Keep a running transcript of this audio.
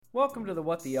Welcome to the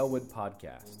What the Elwood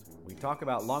podcast. We talk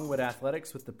about Longwood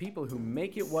athletics with the people who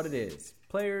make it what it is.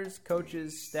 Players,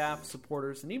 coaches, staff,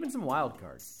 supporters, and even some wild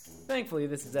cards. Thankfully,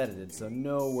 this is edited, so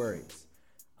no worries.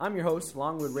 I'm your host,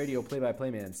 Longwood radio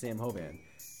play-by-play man Sam Hovan.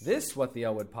 This What the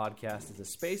Elwood podcast is a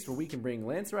space where we can bring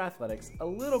Lancer athletics a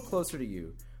little closer to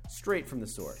you, straight from the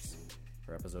source.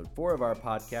 For episode 4 of our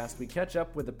podcast, we catch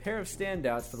up with a pair of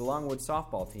standouts for the Longwood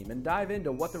softball team and dive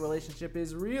into what the relationship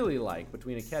is really like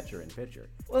between a catcher and pitcher.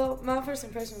 Well, my first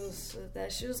impression was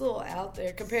that she was a little out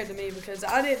there compared to me because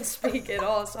I didn't speak at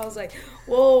all. So I was like,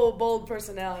 whoa, bold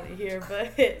personality here.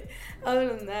 But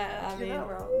other than that, I mean, not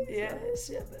wrong.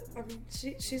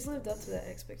 she's lived up to that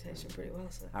expectation pretty well.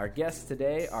 So. Our guests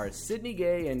today are Sydney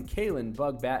Gay and Kaylin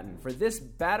Bug Batten for this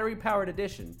battery-powered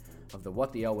edition of the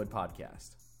What the Elwood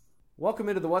podcast. Welcome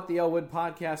into the What the Elwood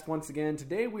podcast once again.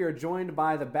 Today we are joined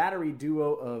by the battery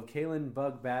duo of Kaylin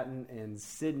Bug Batten and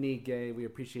Sydney Gay. We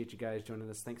appreciate you guys joining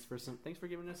us. Thanks for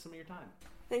giving us some of your time.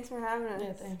 Thanks for having us.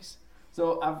 Yeah, thanks.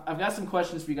 So I've got some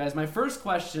questions for you guys. My first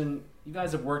question: you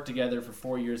guys have worked together for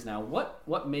 4 years now.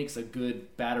 What makes a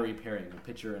good battery pairing, a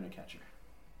pitcher and a catcher?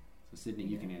 So Sydney,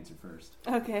 you can answer first.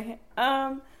 Okay.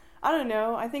 I don't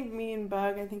know. I think me and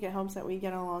Bug, I think it helps that we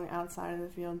get along outside of the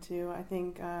field too. I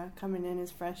think coming in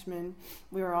as freshmen,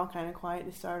 we were all kind of quiet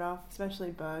to start off, especially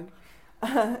Bug.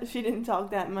 She didn't talk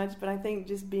that much, but I think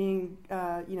just being,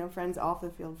 friends off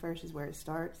the field first is where it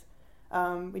starts.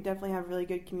 We definitely have really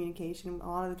good communication. A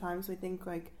lot of the times we think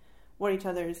like what each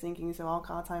other is thinking, so I'll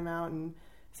call timeout and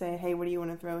say, hey, what do you want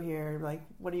to throw here? Like,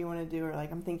 what do you want to do? Or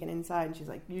like, I'm thinking inside, and she's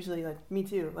like, usually like, me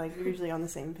too. Like, we're usually on the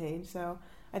same page. So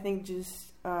I think just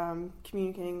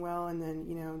communicating well and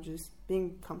then, just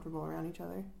being comfortable around each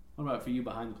other. What about for you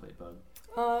behind the plate, Bug?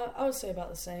 I would say about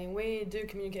the same. We do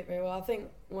communicate very well. I think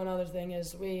one other thing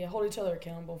is we hold each other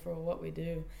accountable for what we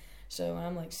do. So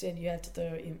I'm like, Sid, you have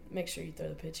to make sure you throw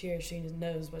the pitch here. She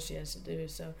knows what she has to do.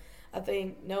 So I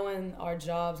think knowing our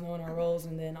jobs, knowing our roles,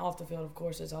 and then off the field, of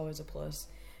course, is always a plus.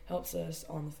 Helps us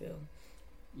on the field.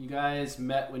 You guys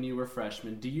met when you were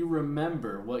freshmen. Do you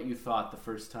remember what you thought the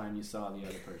first time you saw the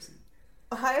other person?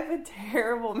 I have a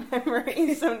terrible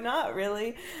memory, so not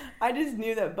really. I just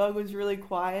knew that Bug was really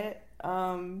quiet.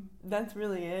 That's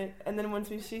really it. And then once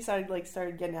she started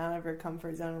getting out of her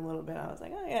comfort zone a little bit, I was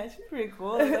like, oh yeah, she's pretty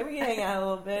cool. I was like, we can hang out a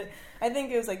little bit. I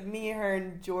think it was like me, her,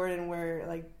 and Jordan were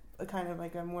like a kind of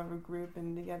like a more of a group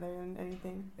and together and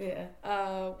anything. Yeah.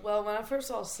 Well, when I first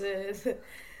saw Sid.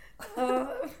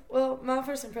 My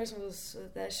first impression was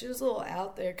that she was a little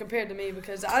out there compared to me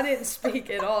because I didn't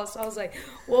speak at all. So I was like,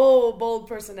 whoa, bold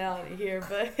personality here.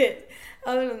 But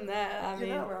other than that, I mean,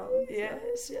 You're not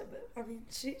wrong.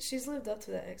 she's lived up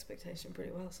to that expectation pretty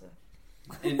well. So.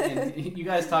 And you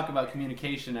guys talk about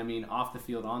communication, I mean, off the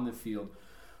field, on the field.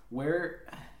 Where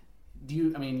do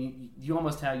you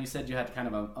almost have, you said you had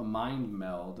kind of a mind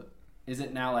meld. Is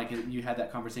it now like you had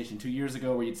that conversation 2 years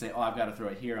ago where you'd say, oh, I've got to throw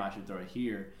it here, I should throw it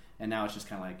here. And now it's just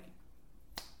kind of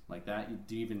like that.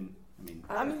 Do you even?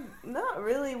 Not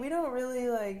really. We don't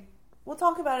really we'll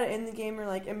talk about it in the game or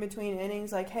like in between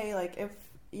innings. Like, hey, like if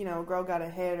a girl got a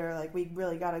hit or like we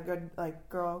really got a good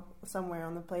girl somewhere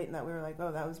on the plate and that we were like,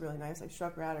 oh, that was really nice, like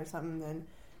struck her out or something. Then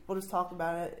we'll just talk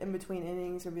about it in between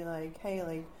innings or be like, hey,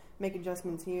 like make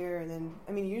adjustments here. And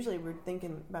then usually we're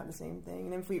thinking about the same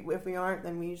thing. And if we aren't,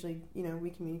 then we usually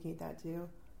we communicate that too.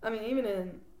 I mean, even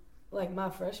in my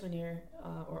freshman year,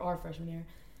 or our freshman year,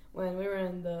 when we were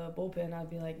in the bullpen, I'd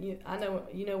be like, I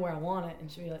know, where I want it,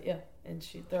 and she'd be like, yeah, and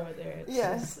she'd throw it there.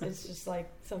 It's just like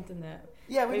something that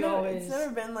it's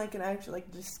never been like an actual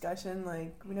discussion.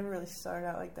 Like we never really started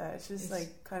out like that. It's just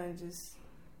kind of just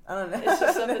I don't know. It's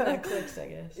just something that clicks, I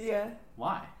guess. Yeah.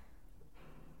 Why?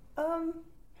 I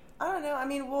don't know. I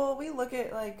mean, we look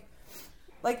at like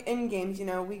in games.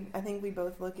 I think we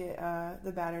both look at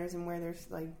the batters and where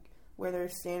they're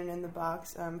standing in the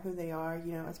box, who they are,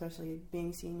 especially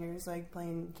being seniors, like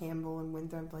playing Campbell and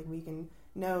Winthrop, like we can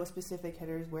know specific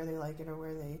hitters where they like it or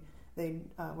where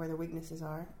where their weaknesses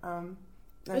are.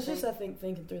 I think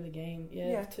thinking through the game.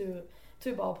 Yeah.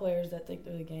 Two ball players that think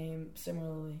through the game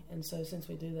similarly, and so since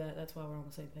we do that, that's why we're on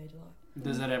the same page a lot.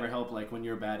 Does that ever help? Like when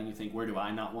you're batting, you think, where do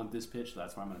I not want this pitch?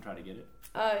 That's where I'm going to try to get it.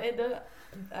 It does.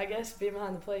 I guess being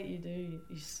behind the plate, you do.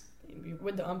 You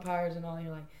with the umpires and all,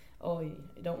 you're like, oh, you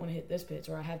don't want to hit this pitch,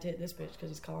 or I have to hit this pitch because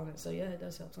he's calling it. So, yeah, it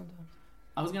does help sometimes.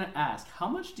 I was going to ask, how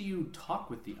much do you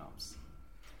talk with the umps?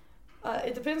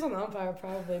 It depends on the umpire,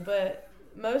 probably, but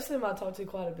most of them I talk to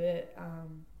quite a bit.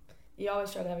 You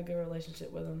always try to have a good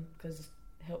relationship with them because it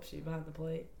helps you behind the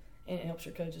plate, and it helps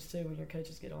your coaches, too, when your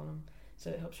coaches get on them.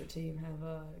 So it helps your team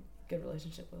have good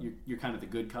relationship with him. You're kind of the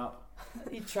good cop.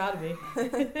 You try to be.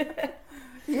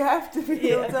 You have to be.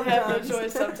 Yeah, sometimes. you have no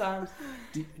choice sometimes.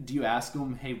 Do you ask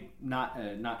them, hey,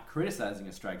 not criticizing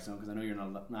a strike zone, because I know you're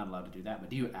not allowed to do that, but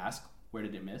do you ask where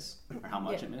did it miss or how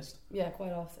much it missed? Yeah,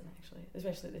 quite often actually,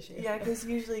 especially this year. Yeah, because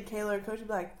usually Kayla or coach would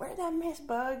be like, "Where'd that miss,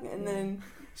 Bug?" And then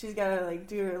she's gotta like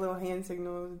do her little hand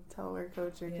signal to tell her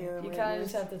coach or Kayla. You where kind it of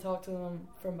is. just have to talk to them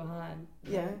from behind.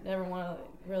 Yeah. Never want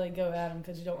to really go at them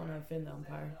because you don't want to offend the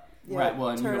umpire. Yeah, Right, well,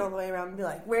 and turn you all the way around and be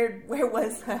like, "Where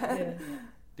was that?" Yeah.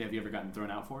 Have you ever gotten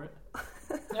thrown out for it?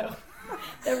 No.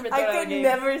 Never been thrown I out of a could game.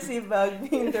 never see Bug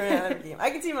being thrown out of a game. I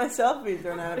could see myself being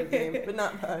thrown out of a game, but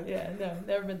not Bug. Yeah, no,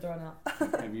 never been thrown out.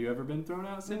 Have you ever been thrown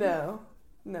out, Sydney?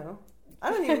 No.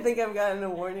 I don't even think I've gotten a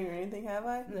warning or anything, have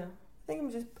I? No. I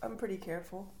think I'm pretty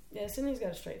careful. Yeah, Sydney's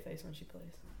got a straight face when she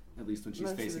plays. At least when she's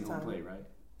Most of the facing home time. plate, right?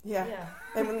 Yeah. Yeah.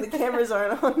 And when the cameras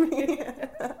aren't on me.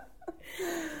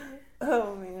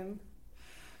 Oh, man.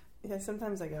 Yeah,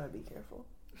 sometimes I gotta be careful.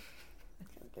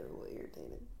 I get a little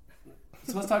irritated.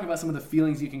 So let's talk about some of the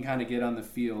feelings you can kind of get on the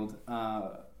field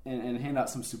and hand out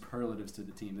some superlatives to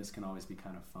the team. This can always be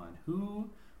kind of fun.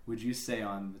 Who would you say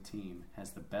on the team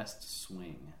has the best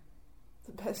swing?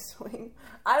 The best swing?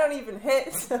 I don't even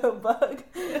hit, so Bug.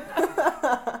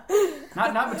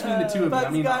 Not between the two of you. Bug's I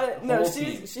mean, got the it. No, whole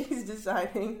team. she's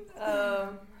deciding.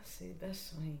 Let's see,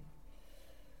 best swing.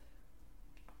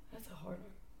 That's a hard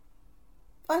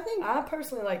one. I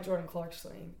personally like Jordan Clark's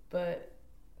swing, but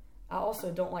I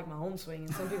also don't like my own swing,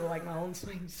 and some people like my own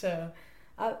swing, so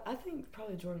I think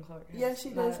probably Jordan Clark. Yeah,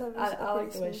 she does have I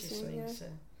like the way pretty she smooth swing, swings. yeah.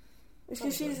 So. It's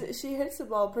because she hits the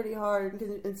ball pretty hard. Cause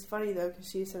it's funny though, because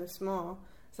she's so small.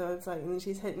 So it's like, and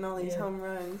she's hitting all these home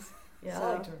runs. Yeah, so,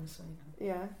 I like Jordan's swing.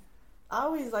 Yeah, I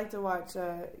always like to watch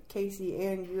Casey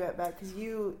and you at bat because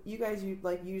you guys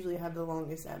usually have the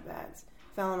longest at bats.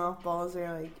 Fouling off balls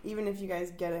are like, even if you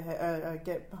guys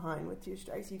get behind with 2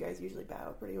 strikes, you guys usually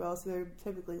battle pretty well. So they're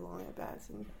typically long at bats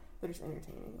and they're just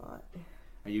entertaining a lot.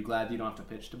 Are you glad you don't have to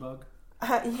pitch to Bug?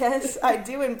 Yes, I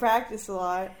do in practice a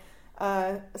lot.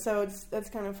 So that's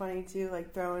kind of funny too,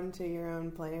 like throwing to your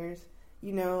own players.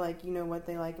 You know what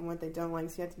they like and what they don't like,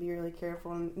 so you have to be really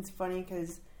careful. And it's funny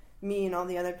because me and all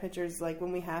the other pitchers, like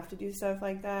when we have to do stuff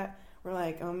like that, we're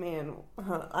like, oh man,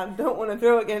 I don't want to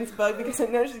throw against Bug because I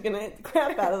know she's gonna hit the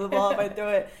crap out of the ball if I throw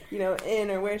it,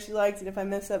 in or where she likes it. If I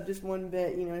mess up just one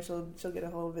bit, she'll get a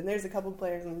hold of it. And there's a couple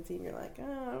players on the team you're like,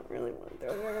 oh, I don't really want to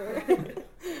throw her.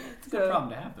 It's a good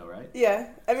problem to have, though, right? Yeah,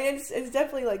 I mean it's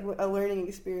definitely like a learning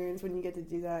experience when you get to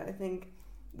do that. I think,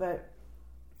 but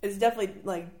it's definitely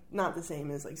like not the same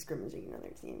as like scrimmaging another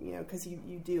team, because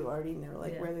you do already know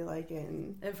where they like it.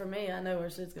 And for me, I know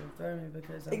where she's going to throw me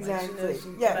because exactly,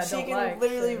 she can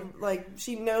literally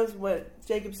she knows what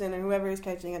Jacobson or whoever is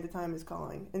catching at the time is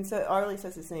calling, and so Arlie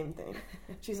says the same thing.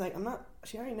 She's like,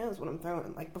 she already knows what I'm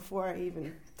throwing, like before I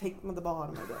even take the ball out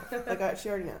of my glove. Like she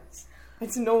already knows.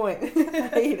 It's annoying. I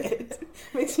hate it.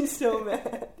 Makes me so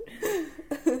mad.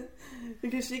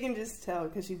 Because she can just tell,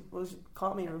 because she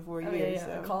caught me for 4 years.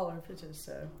 I call her pitches,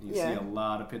 so. You see a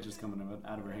lot of pitches coming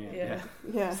out of her hand.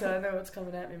 Yeah. So I know what's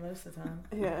coming at me most of the time.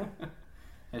 Yeah.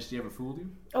 Has she ever fooled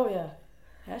you? Oh, yeah.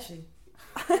 Has she?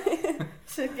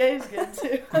 Sid Gay's good,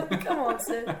 too. Come on,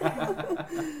 Sid.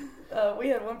 We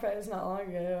had one practice not long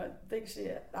ago. I think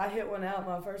I hit one out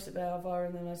my first at bat off her,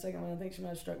 and then my second one, I think she might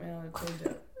have struck me on a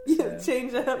changeup.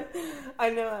 Change up. I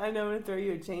know I'm gonna throw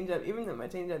you a change up, even though my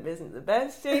change up isn't the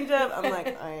best change up. I'm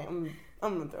like, I'm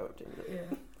gonna throw a change up.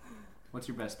 Yeah. What's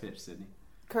your best pitch, Sydney?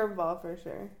 Curveball for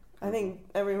sure. I think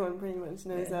everyone pretty much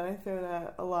knows that. I throw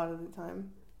that a lot of the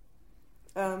time.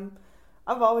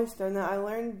 I've always thrown that. I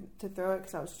learned to throw it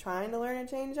because I was trying to learn a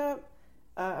change up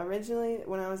originally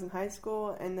when I was in high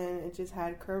school, and then it just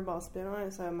had curveball spin on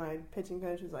it, so my pitching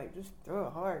coach was like, just throw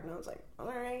it hard, and I was like,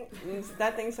 alright, and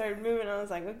that thing started moving, and I was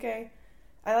like, okay.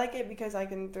 I like it because I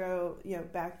can throw,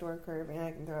 backdoor curve, and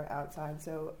I can throw it outside,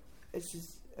 so it's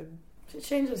just she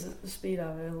changes the speed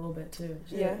of it a little bit too.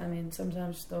 I mean,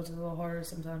 sometimes she throws it a little harder,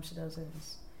 sometimes she doesn't.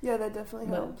 Yeah, that definitely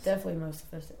helps. Definitely most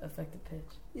effective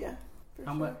pitch. Yeah.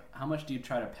 How much do you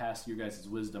try to pass your guys'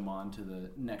 wisdom on to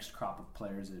the next crop of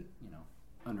players that,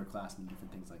 underclassmen,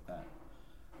 different things like that?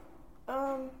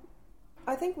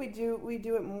 I think we do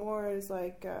it more as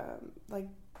like by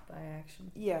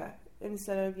action. Yeah,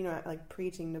 instead of like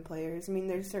preaching to players. I mean,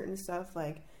 there's certain stuff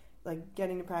like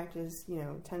getting to practice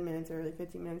 10 minutes early,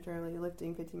 15 minutes early,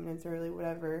 lifting 15 minutes early,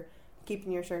 whatever,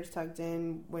 keeping your shirts tucked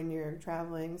in when you're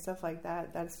traveling, stuff like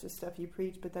that. That's just stuff you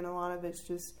preach. But then a lot of it's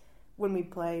just when we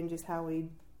play and just how we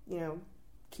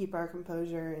keep our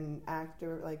composure and act,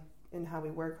 or and how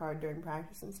we work hard during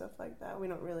practice and stuff like that. We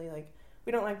don't really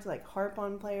we don't like to like harp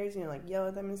on players, like yell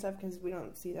at them and stuff, because we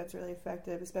don't see that's really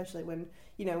effective, especially when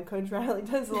Coach Riley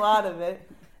does a lot of it.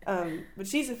 But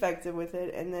she's effective with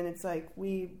it, and then it's like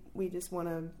we just want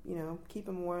to keep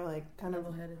them more like kind of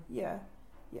level-headed. Yeah.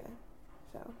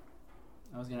 So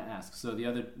I was gonna ask. So the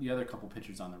other couple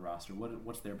pitchers on the roster,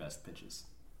 what's their best pitches?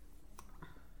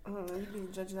 I don't know. You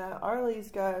can judge that. Arlie's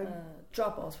got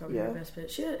drop ball's probably her best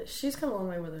pitch. She's come a long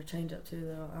way with her changeup too,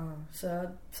 though. So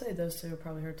I'd say those two are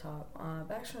probably her top.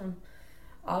 Backstrom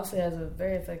obviously has a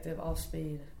very effective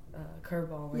off-speed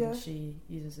curveball when she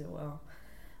uses it well.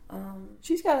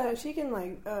 She can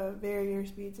like vary her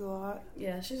speeds a lot.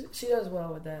 Yeah, she does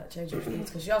well with that, change her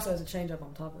speeds, because she also has a changeup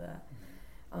on top of that.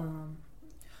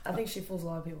 I think she fools a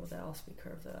lot of people with that off-speed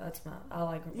curve, though. I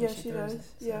like her. Yeah, she does. It,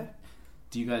 so. Yeah.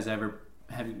 Do you guys ever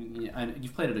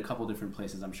you've played at a couple different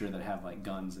places, I'm sure, that have like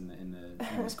guns in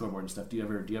the scoreboard and stuff. Do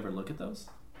you ever look at those?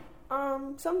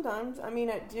 Sometimes. I mean,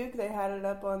 at Duke they had it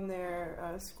up on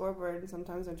their scoreboard, and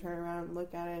sometimes I turn around and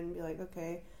look at it and be like,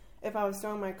 okay, if I was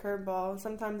throwing my curveball,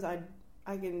 sometimes I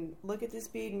can look at the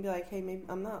speed and be like, hey, maybe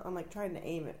I'm like trying to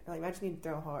aim it. Like, I just need to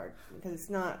throw hard because it's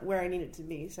not where I need it to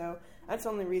be. So that's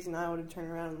the only reason I would have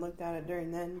turned around and looked at it during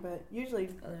then. But usually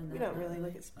we don't really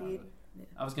look at speed. Yeah.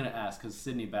 I was going to ask, because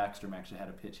Sydney Backstrom actually had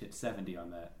a pitch hit 70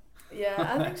 on that. Yeah,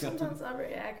 I think sometimes not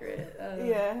very accurate.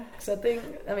 Yeah.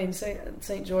 Because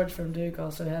St. George from Duke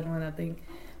also had one, I think,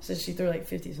 said she threw like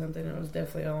 50-something, and it was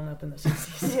definitely on up in the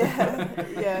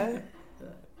 60s. Yeah.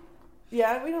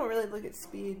 Yeah, we don't really look at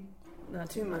speed not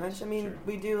too much. I mean, sure.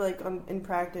 We do like in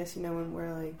practice, when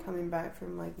we're like coming back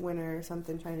from like winter or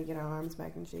something, trying to get our arms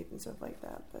back in shape and stuff like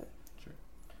that. But sure.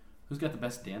 Who's got the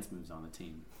best dance moves on the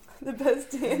team? The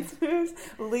best dance moves?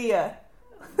 Leah.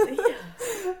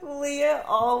 Leah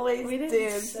always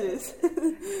dances.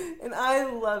 And I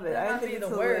love it. I think it's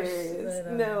hilarious.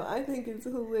 No, I think it's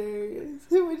hilarious.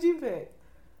 Who would you pick?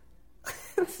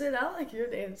 Sid, I like your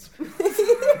dance moves.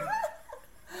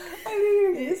 I knew you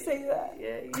were going to say that.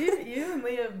 Yeah, you and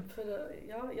Leah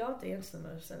y'all dance the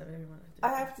most out of everyone. I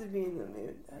have to be in the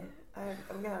mood, though. I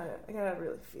gotta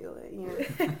really feel it,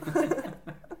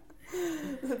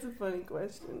 That's a funny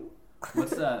question.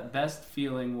 What's the best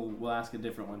feeling? We'll ask a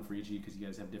different one for each of you because you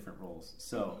guys have different roles.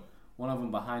 So, one of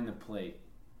them behind the plate,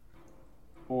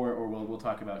 or we'll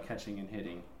talk about catching and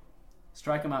hitting.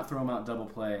 Strike them out, throw them out, double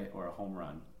play, or a home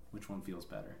run. Which one feels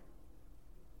better?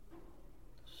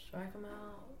 Strike them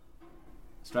out.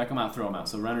 Strike them out, throw them out.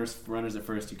 So runners at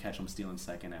first, you catch them stealing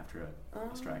second after a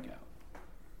strikeout.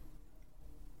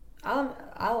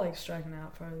 I like striking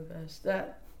out probably the best.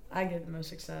 That I get the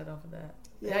most excited off of that.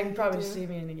 Yeah, I can probably see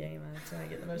me in the game. That's when I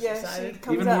get the most excited. She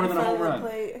comes even out more in than a front home of run. the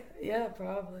plate. Yeah,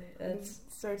 probably.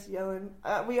 Starts yelling.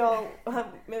 We all.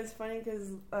 It's funny because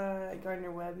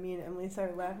Gardner Webb, me and Emily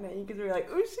started laughing at you because we were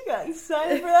like, "Ooh, she got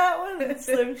excited for that one." And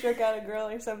Slim struck out a girl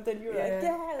or something. You were like,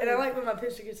 "Yeah." And I like when my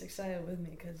pitcher gets excited with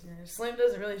me because Slim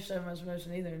doesn't really show much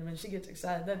emotion either, and when she gets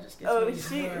excited, that just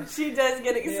gets me more. She does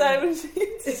get excited when she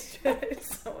gets excited.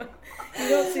 So, you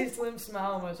don't see Slim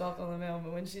smile much off on the mound,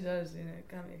 but when she does, it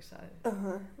got me excited.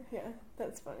 Yeah,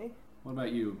 that's funny. What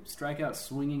about you? Strikeout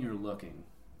swinging or looking?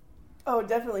 Oh,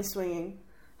 definitely swinging.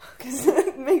 Because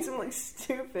it makes him look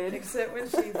stupid. Except when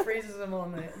she freezes him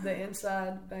on the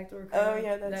inside backdoor curve. Oh,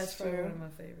 yeah, that's true. Probably one of my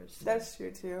favorites. That's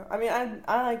true, too. I mean,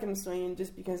 I like him swinging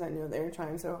just because I know they were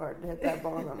trying so hard to hit that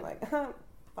ball, and I'm like,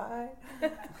 bye.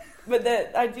 But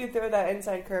I do throw that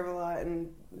inside curve a lot,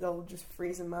 and they'll just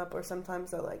freeze him up, or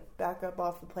sometimes they'll, like, back up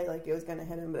off the plate like it was going to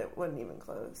hit him, but it wasn't even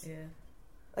close. Yeah.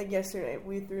 Like yesterday,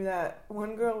 we threw that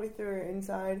one girl. We threw her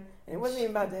inside, and it wasn't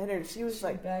even about to hit her. She was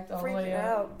like freaking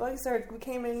out. Bug started. We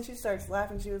came in, and she starts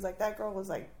laughing. She was like, "That girl was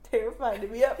like terrified to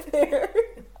be up there."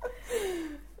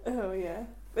 Oh yeah,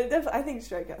 but I think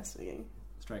strikeout swinging.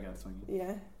 Strikeout swinging.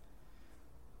 Yeah.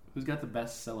 Who's got the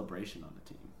best celebration on the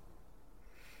team?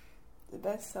 The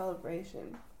best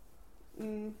celebration.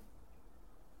 I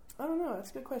don't know.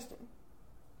 That's a good question.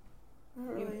 I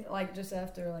don't really. Like just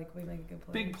after we make a good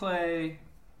play. Big play.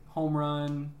 Home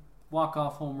run,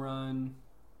 walk-off home run.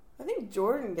 I think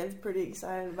Jordan gets pretty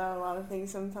excited about a lot of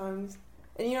things sometimes,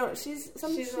 and she's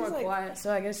more like, quiet.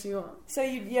 So I guess you won't. So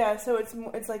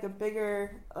it's like a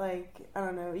bigger I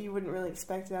don't know, you wouldn't really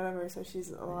expect it out of her. So she's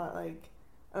a lot I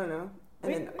don't know.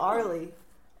 And then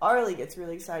Arlie gets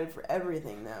really excited for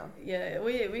everything now. Yeah,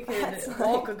 we could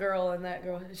walk a girl and that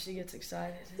girl she gets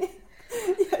excited.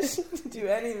 Yeah, she can do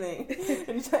anything.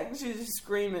 And she's just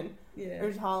screaming. Yeah. Or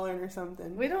just hollering or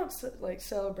something. We don't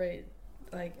celebrate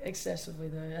excessively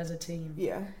though as a team.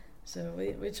 Yeah. So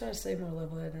we try to stay more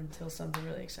level-headed until something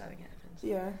really exciting happens.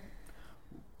 Yeah.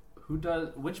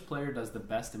 Which player does the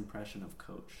best impression of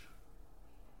Coach?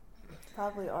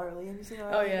 Probably Arlie. Have you seen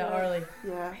Arlie? Oh yeah, Arlie.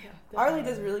 Yeah. Yeah, Arlie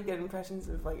does really good impressions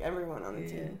of like everyone on the Yeah.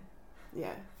 team.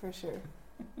 Yeah, for sure.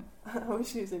 I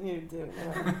wish he was in here to do it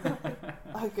now.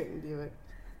 I couldn't do it.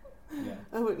 Yeah.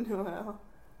 I wouldn't know how.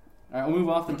 All right, we'll move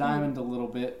off the diamond a little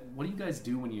bit. What do you guys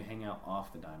do when you hang out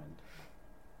off the diamond?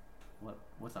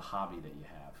 What's a hobby that you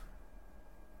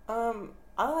have?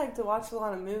 I like to watch a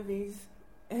lot of movies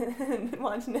and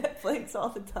watch Netflix all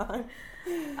the time.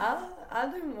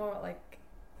 I do more like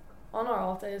on our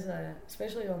off days,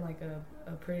 especially on like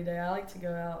a pretty day. I like to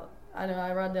go out. I know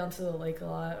I ride down to the lake a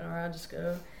lot, or I just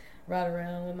go ride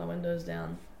around with my windows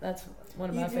down. That's one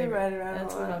of my favorite. Ride around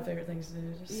That's a one of lot. my favorite things to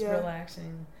do. Just Yeah.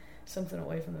 relaxing, something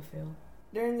away from the field.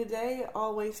 During the day,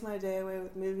 I'll waste my day away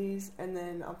with movies, and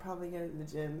then I'll probably go to the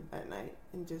gym at night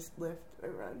and just lift or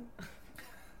run.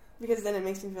 Because then it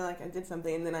makes me feel like I did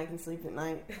something, and then I can sleep at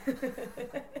night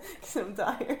because I'm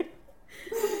tired.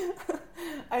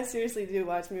 I seriously do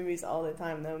watch movies all the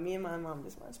time, though. Me and my mom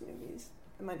just watch movies,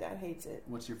 and my dad hates it.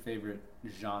 What's your favorite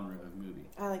genre of movie?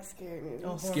 I like scary movies. Oh,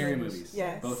 horror Scary movies. movies.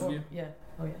 Yes. Both of you? Yeah.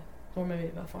 Oh yeah. Horror movie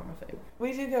by far my favorite.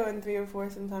 We do go in 3 or 4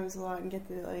 sometimes a lot, and get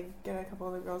to like get a couple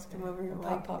of the girls to come over here and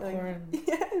Play popcorn.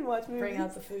 yeah, and watch movies. Bring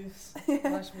out the foofs.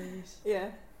 Yeah. Watch movies. Yeah,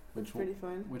 Which it's one? pretty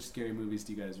fun. Which scary movies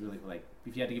do you guys really like?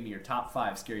 If you had to give me your top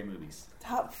 5 scary movies.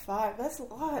 Top 5. That's a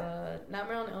lot.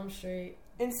 Nightmare on Elm Street.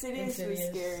 Insidious was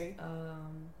scary.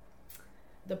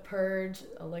 The Purge.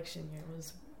 Election Year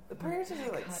was. The Purge is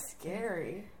like God.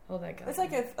 scary. Oh, that guy. It's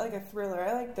like a thriller.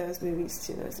 I like those movies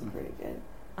too. Those are pretty good.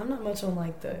 I'm not much on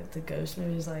like the ghost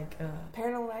movies like.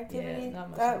 Paranormal Activity. Yeah, not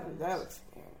much that of that those. was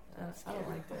scary. I don't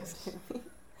like those.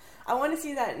 I want to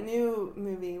see that new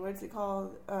movie. What's it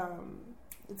called?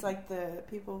 It's like the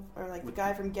people, or like the With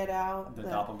guy from Get Out. The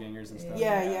doppelgangers and stuff.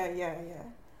 Yeah.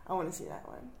 I want to see that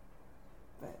one,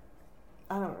 but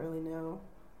I don't really know.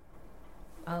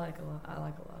 I like a lot of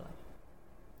them.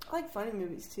 I like funny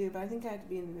movies too, but I think I have to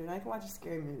be in the mood. I can watch a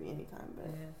scary movie anytime, but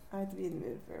Yeah. I have to be in the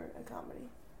mood for a comedy.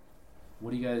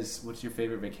 What's your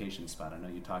favorite vacation spot? I know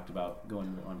you talked about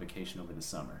going on vacation over the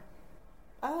summer.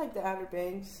 I like the Outer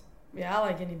Banks. Yeah, I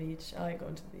like any beach. I like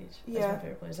going to the beach. That's Yeah. my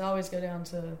favorite place. I always go down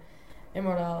to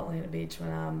Emerald Isle, Atlanta Beach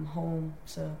when I'm home,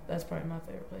 so that's probably my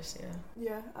favorite place. Yeah.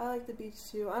 Yeah, I like the beach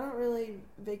too. I don't really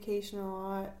vacation a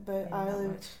lot, but Yeah, I not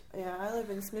live. much. Yeah, I live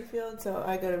in Smithfield, so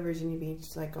I go to Virginia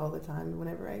Beach like all the time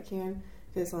whenever I can.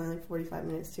 Because it's only like 45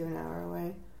 minutes to an hour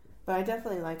away. But I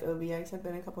definitely like OBX. I've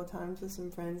been a couple of times with some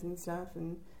friends and stuff,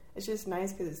 and it's just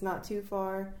nice because it's not too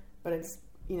far, but it's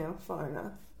far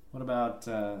enough. What about?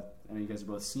 I know you guys are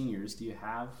both seniors. Do you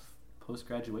have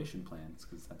post-graduation plans?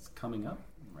 Because that's coming up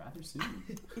rather soon.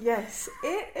 Yes,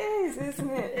 it is, isn't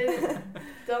it?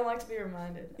 Don't like to be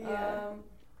reminded. Yeah.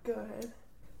 Go ahead.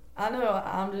 I know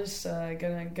I'm just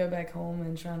gonna go back home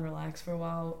and try and relax for a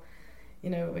while. We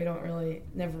never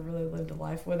really lived a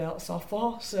life without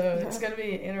softball, so it's gonna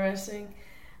be interesting.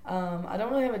 I don't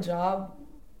really have a job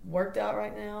worked out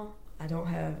right now. I don't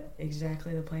have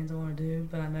exactly the plans I want to do,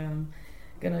 but I know I'm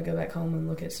gonna go back home and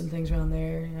look at some things around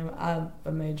there. I have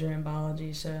a major in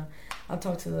biology, so I'll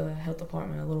talk to the health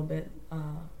department a little bit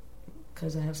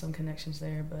because I have some connections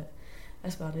there. But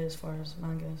that's about it as far as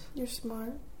mine goes. You're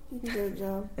smart. You can do a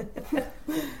job.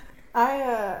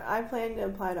 I plan to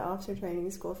apply to officer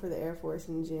training school for the Air Force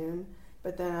in June,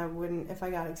 but then I wouldn't. If I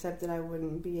got accepted, I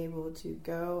wouldn't be able to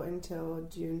go until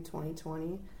June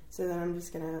 2020. So then I'm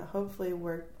just gonna hopefully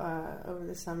work over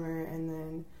the summer, and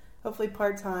then hopefully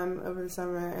part-time over the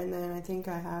summer, and then I think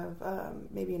I have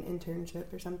maybe an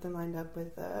internship or something lined up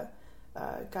with a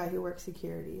guy who works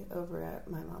security over at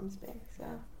my mom's bank. So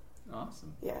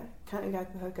Awesome. yeah, kind of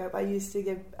got the hookup. I used to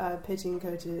give pitching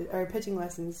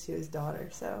lessons to his daughter,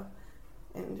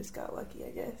 and just got lucky, I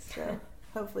guess. So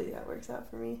hopefully that works out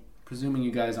for me. Presuming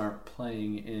you guys aren't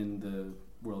playing in the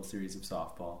World Series of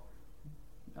softball,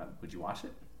 would you watch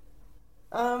it?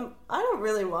 I don't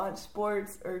really watch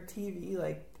sports or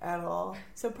TV at all,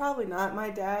 so probably not. My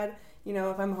dad,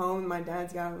 if I'm home and my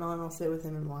dad's got it on, I'll sit with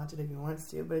him and watch it if he wants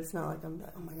to. But it's not like I'm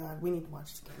oh my god, we need to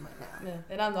watch this game right now. Yeah,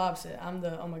 and I'm the opposite. I'm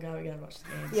the oh my god, we gotta watch the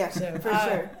game. Yeah, so for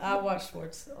sure. I watch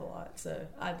sports a lot, so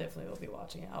I definitely will be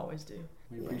watching it. I always do.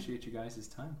 We Yeah. appreciate you guys'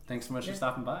 time. Thanks so much Yeah. for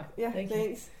stopping by. Yeah, Thank you.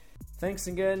 thanks. Thanks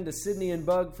again to Sydney and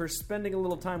Bug for spending a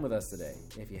little time with us today.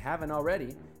 If you haven't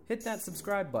already, hit that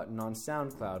subscribe button on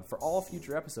SoundCloud for all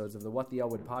future episodes of the What the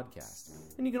Elwood podcast.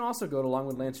 And you can also go to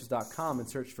longwoodlancers.com and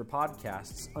search for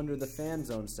podcasts under the Fan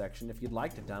Zone section if you'd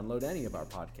like to download any of our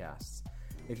podcasts.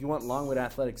 If you want Longwood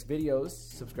Athletics videos,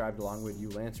 subscribe to Longwood U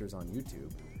Lancers on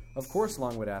YouTube. Of course,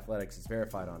 Longwood Athletics is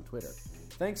verified on Twitter.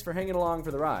 Thanks for hanging along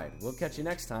for the ride. We'll catch you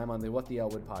next time on the What the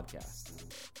Elwood podcast.